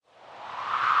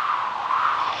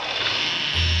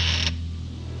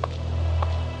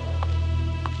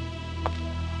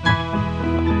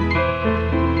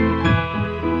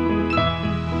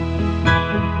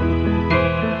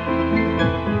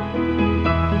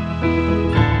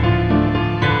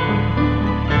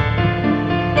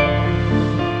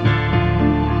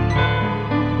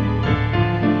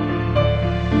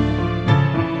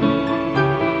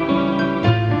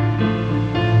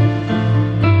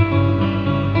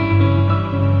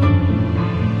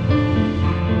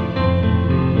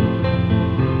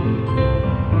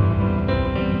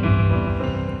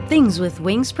Things with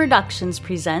Wings Productions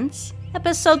presents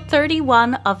Episode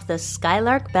 31 of the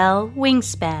Skylark Bell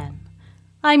Wingspan.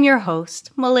 I'm your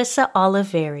host, Melissa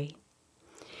Oliveri.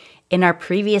 In our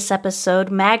previous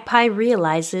episode, Magpie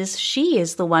realizes she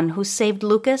is the one who saved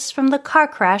Lucas from the car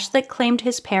crash that claimed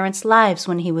his parents' lives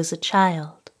when he was a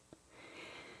child.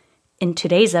 In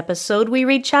today's episode, we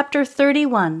read Chapter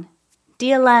 31,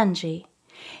 Dealan-dè,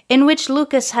 in which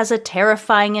Lucas has a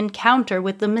terrifying encounter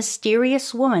with the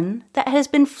mysterious woman that has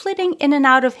been flitting in and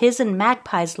out of his and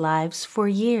Magpie's lives for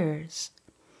years.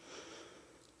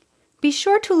 Be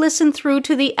sure to listen through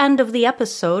to the end of the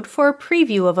episode for a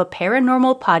preview of a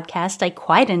paranormal podcast I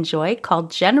quite enjoy called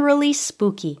Generally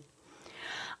Spooky.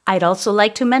 I'd also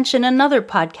like to mention another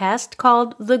podcast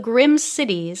called The Grim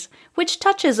Cities, which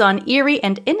touches on eerie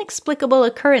and inexplicable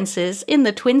occurrences in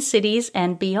the Twin Cities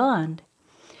and beyond.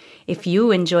 If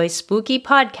you enjoy spooky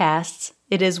podcasts,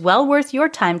 it is well worth your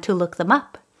time to look them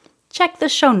up. Check the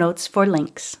show notes for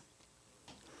links.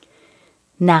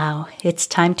 Now it's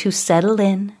time to settle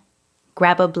in,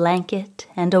 grab a blanket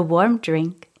and a warm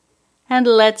drink, and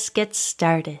let's get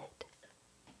started.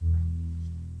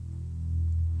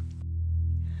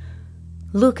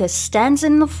 Lucas stands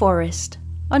in the forest,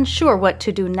 unsure what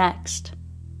to do next.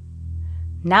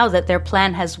 Now that their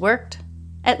plan has worked,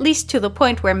 at least to the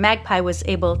point where Magpie was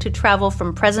able to travel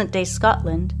from present-day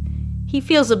Scotland, he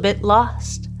feels a bit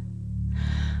lost.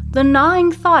 The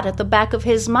gnawing thought at the back of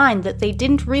his mind that they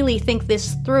didn't really think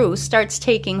this through starts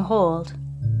taking hold.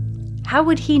 How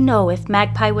would he know if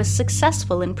Magpie was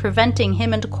successful in preventing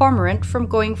him and Cormorant from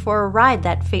going for a ride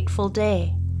that fateful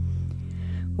day?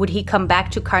 Would he come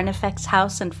back to Carnifex's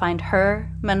house and find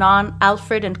her, Manon,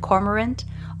 Alfred, and Cormorant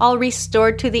all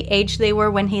restored to the age they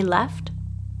were when he left?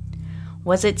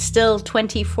 Was it still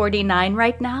 2049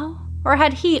 right now? Or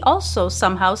had he also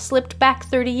somehow slipped back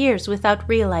 30 years without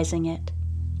realizing it?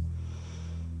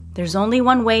 There's only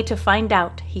one way to find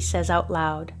out, he says out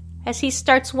loud, as he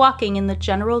starts walking in the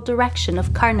general direction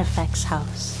of Carnifex's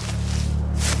house.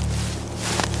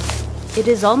 It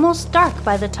is almost dark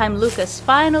by the time Lucas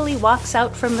finally walks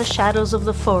out from the shadows of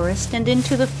the forest and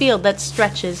into the field that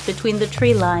stretches between the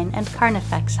tree line and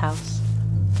Carnifex's house.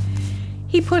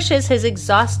 He pushes his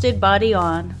exhausted body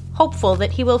on, hopeful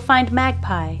that he will find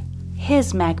Magpie,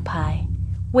 his Magpie,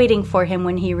 waiting for him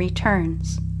when he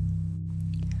returns.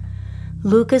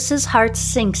 Lucas's heart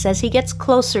sinks as he gets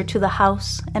closer to the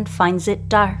house and finds it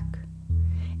dark.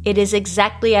 It is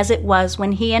exactly as it was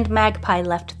when he and Magpie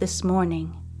left this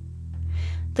morning.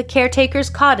 The caretaker's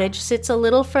cottage sits a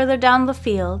little further down the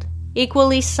field,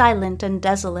 equally silent and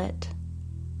desolate.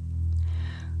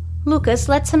 Lucas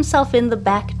lets himself in the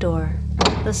back door,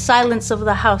 the silence of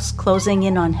the house closing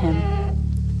in on him.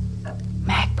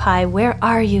 "Magpie, where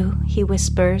are you?" he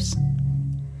whispers.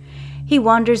 He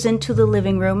wanders into the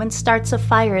living room and starts a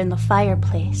fire in the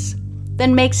fireplace,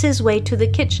 then makes his way to the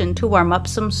kitchen to warm up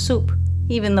some soup,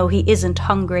 even though he isn't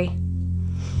hungry.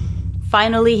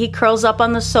 Finally, he curls up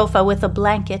on the sofa with a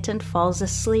blanket and falls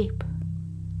asleep.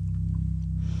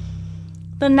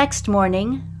 The next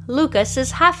morning, Lucas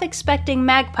is half expecting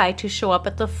Magpie to show up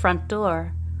at the front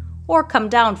door, or come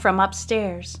down from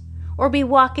upstairs, or be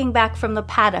walking back from the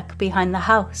paddock behind the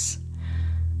house.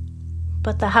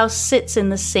 But the house sits in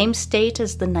the same state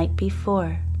as the night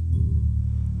before.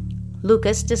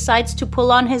 Lucas decides to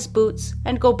pull on his boots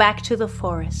and go back to the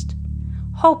forest,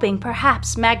 hoping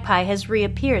perhaps Magpie has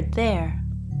reappeared there.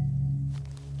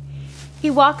 He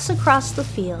walks across the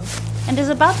field and is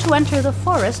about to enter the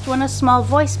forest when a small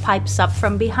voice pipes up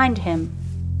from behind him.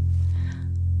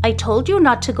 "I told you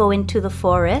not to go into the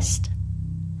forest."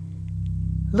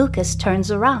 Lucas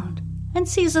turns around and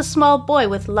sees a small boy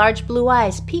with large blue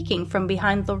eyes peeking from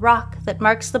behind the rock that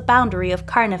marks the boundary of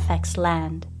Carnifex's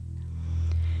land.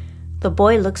 The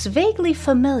boy looks vaguely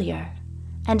familiar,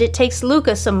 and it takes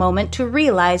Lucas a moment to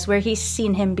realize where he's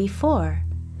seen him before.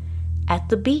 At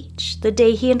the beach, the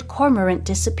day he and Cormorant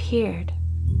disappeared.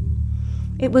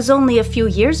 It was only a few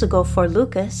years ago for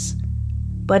Lucas,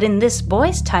 but in this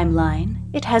boy's timeline,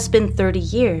 it has been 30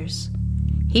 years.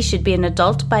 He should be an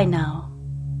adult by now.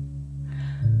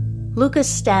 Lucas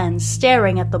stands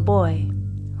staring at the boy,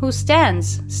 who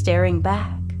stands staring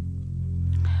back.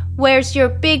 "Where's your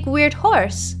big weird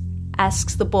horse?"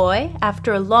 asks the boy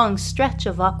after a long stretch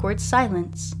of awkward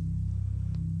silence.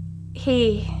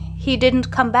 He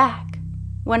didn't come back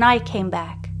when I came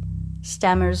back,"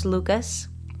 stammers Lucas.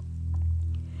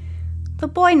 The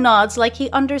boy nods like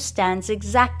he understands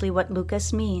exactly what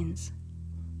Lucas means.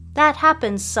 "That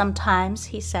happens sometimes,"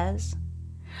 he says.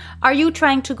 "Are you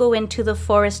trying to go into the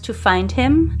forest to find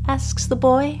him?" asks the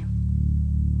boy.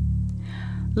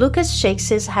 Lucas shakes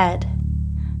his head.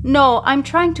 "No, I'm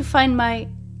trying to find my..."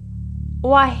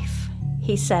 "Wife,"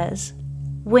 he says,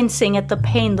 wincing at the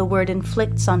pain the word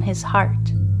inflicts on his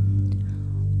heart.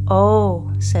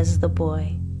 "Oh," says the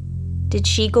boy. "Did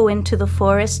she go into the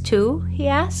forest too?" he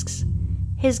asks,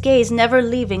 his gaze never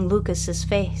leaving Lucas's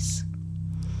face.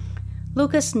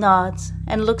 Lucas nods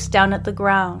and looks down at the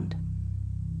ground.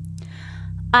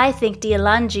 "I think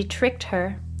Dealan-dè tricked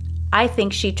her. I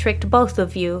think she tricked both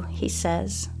of you," he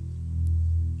says.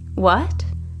 "What?"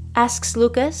 asks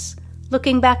Lucas,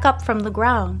 looking back up from the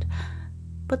ground.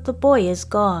 But the boy is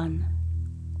gone.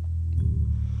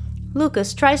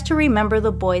 Lucas tries to remember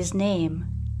the boy's name.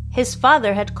 His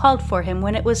father had called for him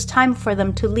when it was time for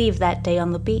them to leave that day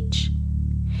on the beach.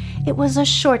 It was a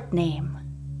short name,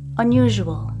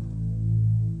 unusual.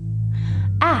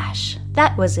 Ash,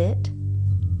 that was it.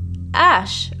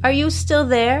 "Ash, are you still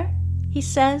there?" he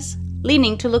says,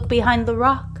 leaning to look behind the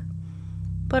rock.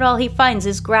 But all he finds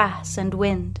is grass and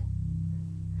wind.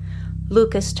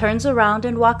 Lucas turns around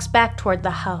and walks back toward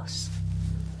the house.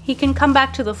 He can come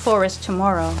back to the forest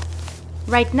tomorrow.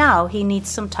 Right now, he needs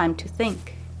some time to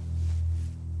think.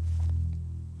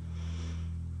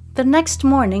 The next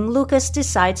morning, Lucas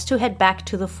decides to head back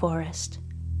to the forest.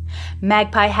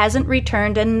 Magpie hasn't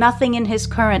returned and nothing in his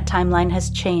current timeline has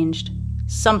changed.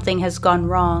 Something has gone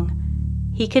wrong.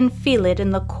 He can feel it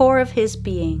in the core of his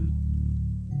being.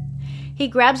 He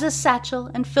grabs a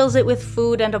satchel and fills it with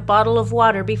food and a bottle of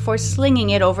water before slinging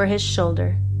it over his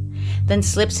shoulder, then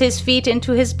slips his feet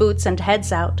into his boots and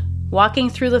heads out, walking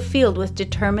through the field with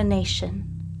determination.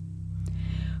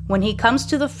 When he comes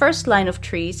to the first line of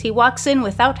trees, he walks in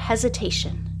without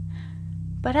hesitation.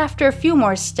 But after a few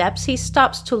more steps, he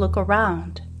stops to look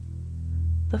around.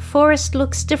 The forest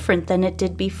looks different than it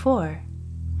did before.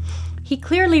 He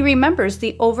clearly remembers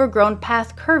the overgrown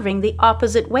path curving the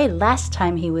opposite way last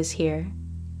time he was here.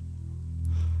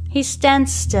 He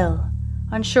stands still,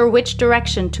 unsure which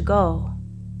direction to go.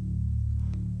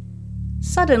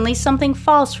 Suddenly, something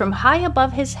falls from high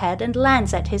above his head and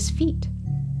lands at his feet.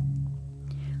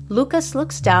 Lucas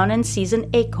looks down and sees an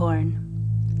acorn.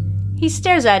 He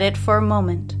stares at it for a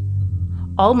moment,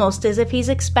 almost as if he's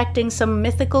expecting some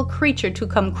mythical creature to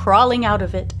come crawling out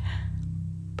of it.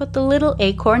 But the little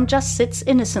acorn just sits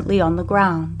innocently on the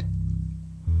ground.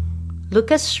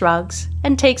 Lucas shrugs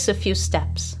and takes a few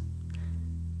steps.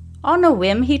 On a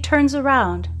whim, he turns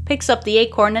around, picks up the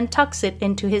acorn and tucks it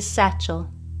into his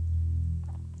satchel.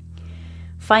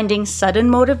 Finding sudden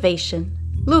motivation,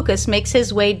 Lucas makes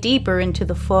his way deeper into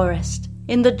the forest,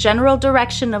 in the general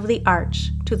direction of the arch,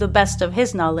 to the best of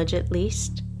his knowledge at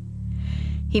least.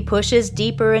 He pushes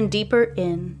deeper and deeper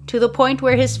in, to the point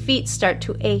where his feet start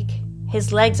to ache.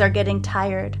 His legs are getting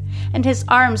tired, and his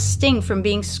arms sting from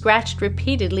being scratched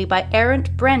repeatedly by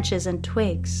errant branches and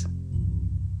twigs.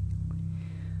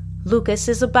 Lucas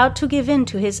is about to give in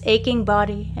to his aching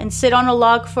body and sit on a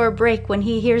log for a break when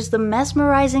he hears the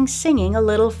mesmerizing singing a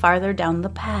little farther down the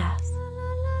path.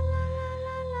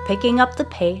 Picking up the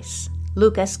pace,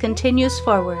 Lucas continues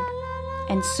forward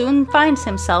and soon finds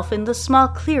himself in the small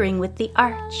clearing with the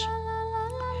arch.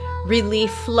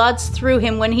 Relief floods through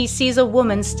him when he sees a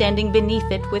woman standing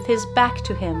beneath it with his back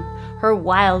to him, her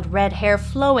wild red hair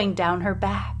flowing down her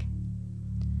back.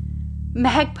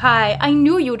 "Magpie, I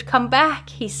knew you'd come back,"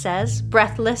 he says,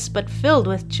 breathless but filled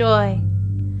with joy.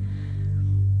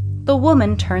 The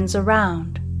woman turns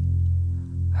around.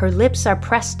 Her lips are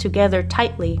pressed together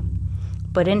tightly,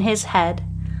 but in his head,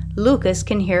 Lucas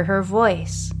can hear her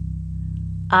voice.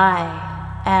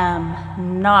 "I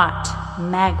am not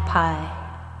Magpie."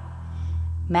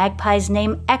 Magpie's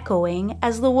name echoing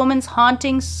as the woman's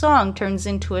haunting song turns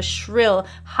into a shrill,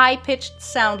 high-pitched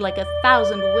sound like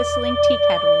 1,000 whistling tea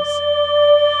kettles.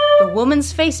 The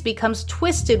woman's face becomes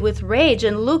twisted with rage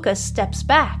and Lucas steps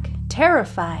back,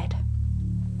 terrified.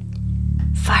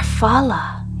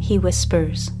 "Farfalla," he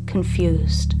whispers,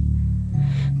 confused.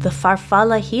 The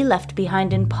Farfalla he left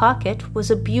behind in pocket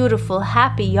was a beautiful,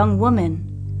 happy young woman.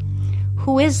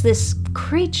 Who is this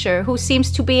creature who seems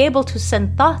to be able to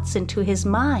send thoughts into his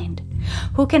mind?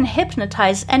 Who can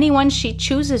hypnotize anyone she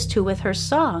chooses to with her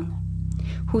song?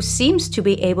 Who seems to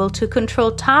be able to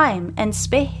control time and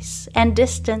space and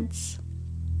distance?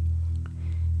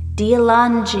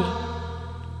 Dealan-dè.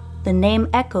 The name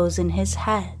echoes in his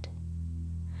head.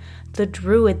 The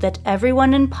druid that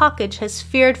everyone in Pocket has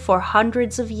feared for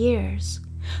hundreds of years.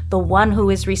 The one who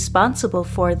is responsible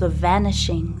for the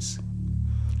vanishings.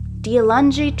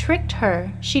 Dealan-dè tricked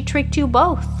her. She tricked you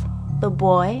both, the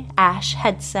boy, Ash,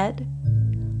 had said.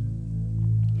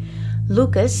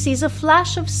 Lucas sees a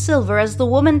flash of silver as the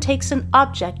woman takes an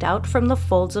object out from the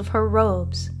folds of her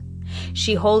robes.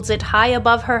 She holds it high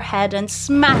above her head and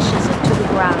smashes it to the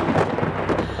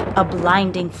ground. A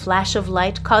blinding flash of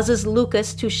light causes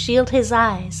Lucas to shield his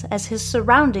eyes as his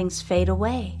surroundings fade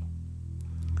away.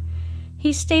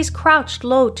 He stays crouched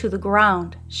low to the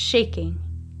ground, shaking.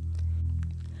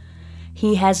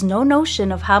 He has no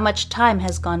notion of how much time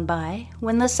has gone by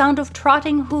when the sound of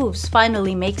trotting hooves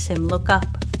finally makes him look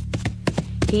up.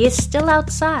 He is still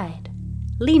outside,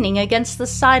 leaning against the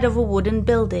side of a wooden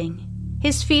building,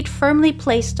 his feet firmly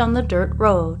placed on the dirt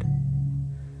road.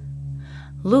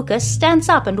 Lucas stands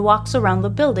up and walks around the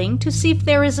building to see if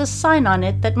there is a sign on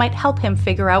it that might help him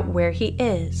figure out where he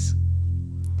is.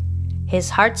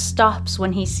 His heart stops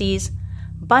when he sees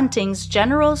Bunting's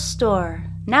General Store,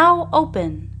 now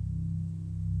open.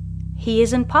 He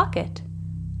is in pocket.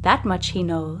 That much he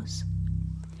knows.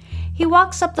 He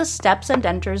walks up the steps and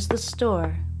enters the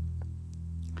store.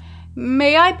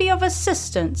 "May I be of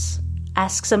assistance?"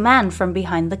 asks a man from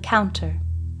behind the counter.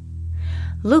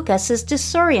 Lucas is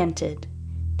disoriented.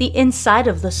 The inside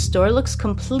of the store looks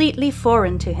completely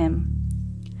foreign to him.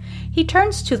 He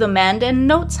turns to the man and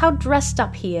notes how dressed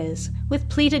up he is, with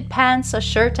pleated pants, a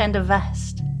shirt, and a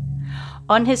vest.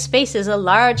 On his face is a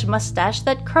large mustache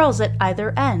that curls at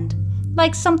either end,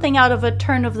 like something out of a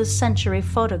turn-of-the-century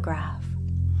photograph.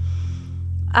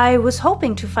 "I was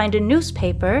hoping to find a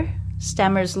newspaper,"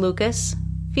 stammers Lucas,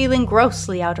 feeling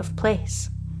grossly out of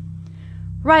place.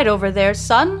 "Right over there,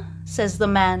 son," says the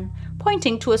man,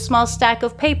 pointing to a small stack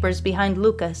of papers behind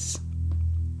Lucas.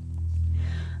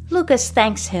 Lucas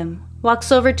thanks him,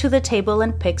 walks over to the table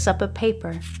and picks up a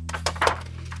paper.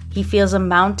 He feels a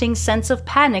mounting sense of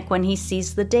panic when he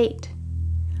sees the date.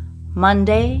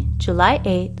 Monday, July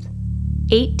 8th,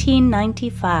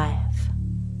 1895.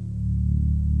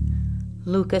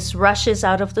 Lucas rushes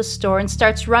out of the store and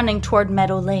starts running toward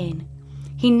Meadow Lane.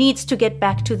 He needs to get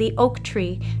back to the oak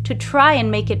tree to try and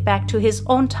make it back to his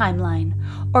own timeline,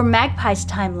 or Magpie's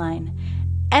timeline.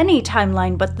 Any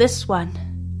timeline but this one.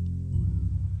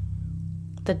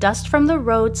 The dust from the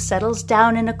road settles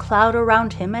down in a cloud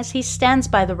around him as he stands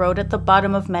by the road at the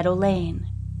bottom of Meadow Lane.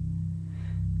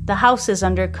 The house is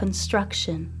under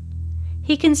construction.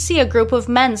 He can see a group of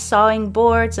men sawing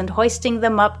boards and hoisting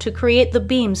them up to create the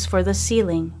beams for the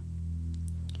ceiling.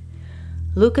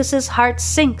 Lucas's heart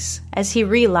sinks as he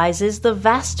realizes the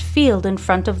vast field in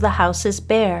front of the house is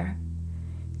bare.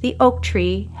 The oak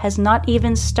tree has not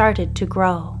even started to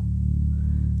grow.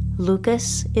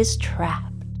 Lucas is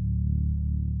trapped.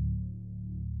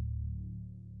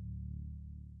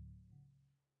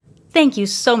 Thank you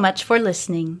so much for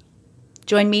listening.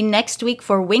 Join me next week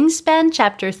for Wingspan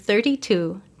Chapter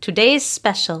 32, today's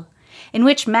special, in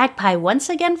which Magpie once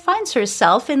again finds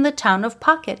herself in the town of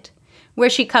Pocket, where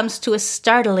she comes to a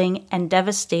startling and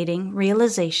devastating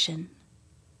realization.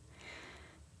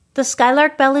 The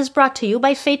Skylark Bell is brought to you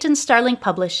by Phaeton Starling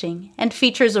Publishing and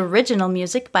features original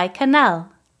music by Canal.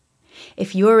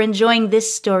 If you are enjoying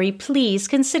this story, please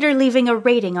consider leaving a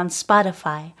rating on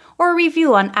Spotify or a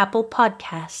review on Apple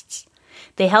Podcasts.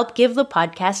 They help give the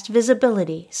podcast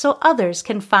visibility so others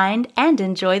can find and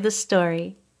enjoy the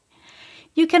story.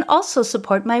 You can also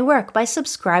support my work by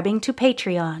subscribing to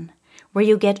Patreon, where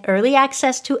you get early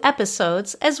access to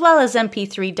episodes as well as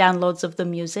MP3 downloads of the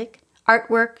music,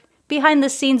 artwork,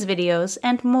 behind-the-scenes videos,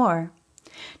 and more.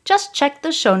 Just check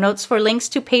the show notes for links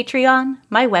to Patreon,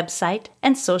 my website,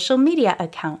 and social media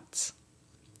accounts.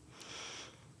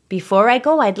 Before I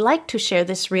go, I'd like to share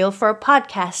this reel for a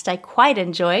podcast I quite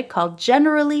enjoy called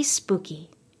Generally Spooky.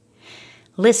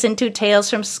 Listen to tales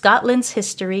from Scotland's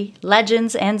history,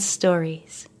 legends, and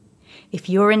stories. If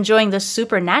you're enjoying the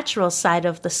supernatural side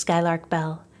of the Skylark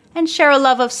Bell and share a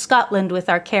love of Scotland with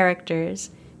our characters,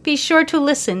 be sure to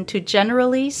listen to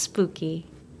Generally Spooky.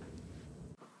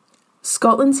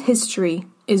 Scotland's history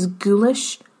is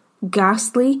ghoulish,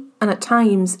 ghastly, and at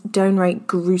times downright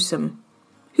gruesome.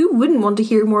 Who wouldn't want to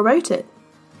hear more about it?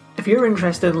 If you're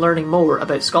interested in learning more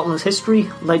about Scotland's history,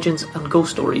 legends, and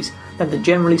ghost stories, then the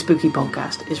Generally Spooky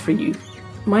podcast is for you.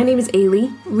 My name is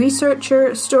Ailey,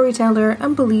 researcher, storyteller,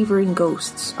 and believer in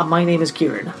ghosts. And my name is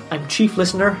Kieran. I'm chief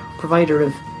listener, provider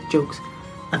of jokes,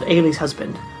 and Ailey's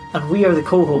husband, and we are the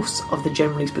co-hosts of the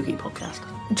Generally Spooky podcast.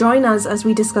 Join us as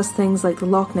we discuss things like the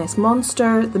Loch Ness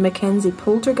Monster, the Mackenzie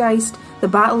Poltergeist, the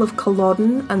Battle of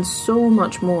Culloden, and so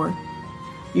much more.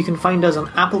 You can find us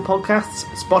on Apple Podcasts,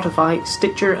 Spotify,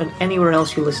 Stitcher, and anywhere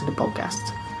else you listen to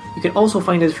podcasts. You can also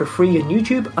find us for free on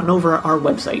YouTube and over at our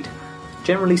website,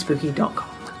 generallyspooky.com.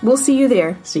 We'll see you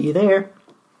there. See you there.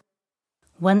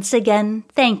 Once again,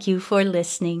 thank you for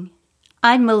listening.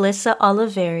 I'm Melissa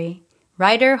Oliveri,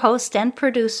 writer, host, and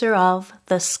producer of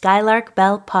the Skylark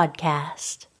Bell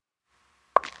podcast.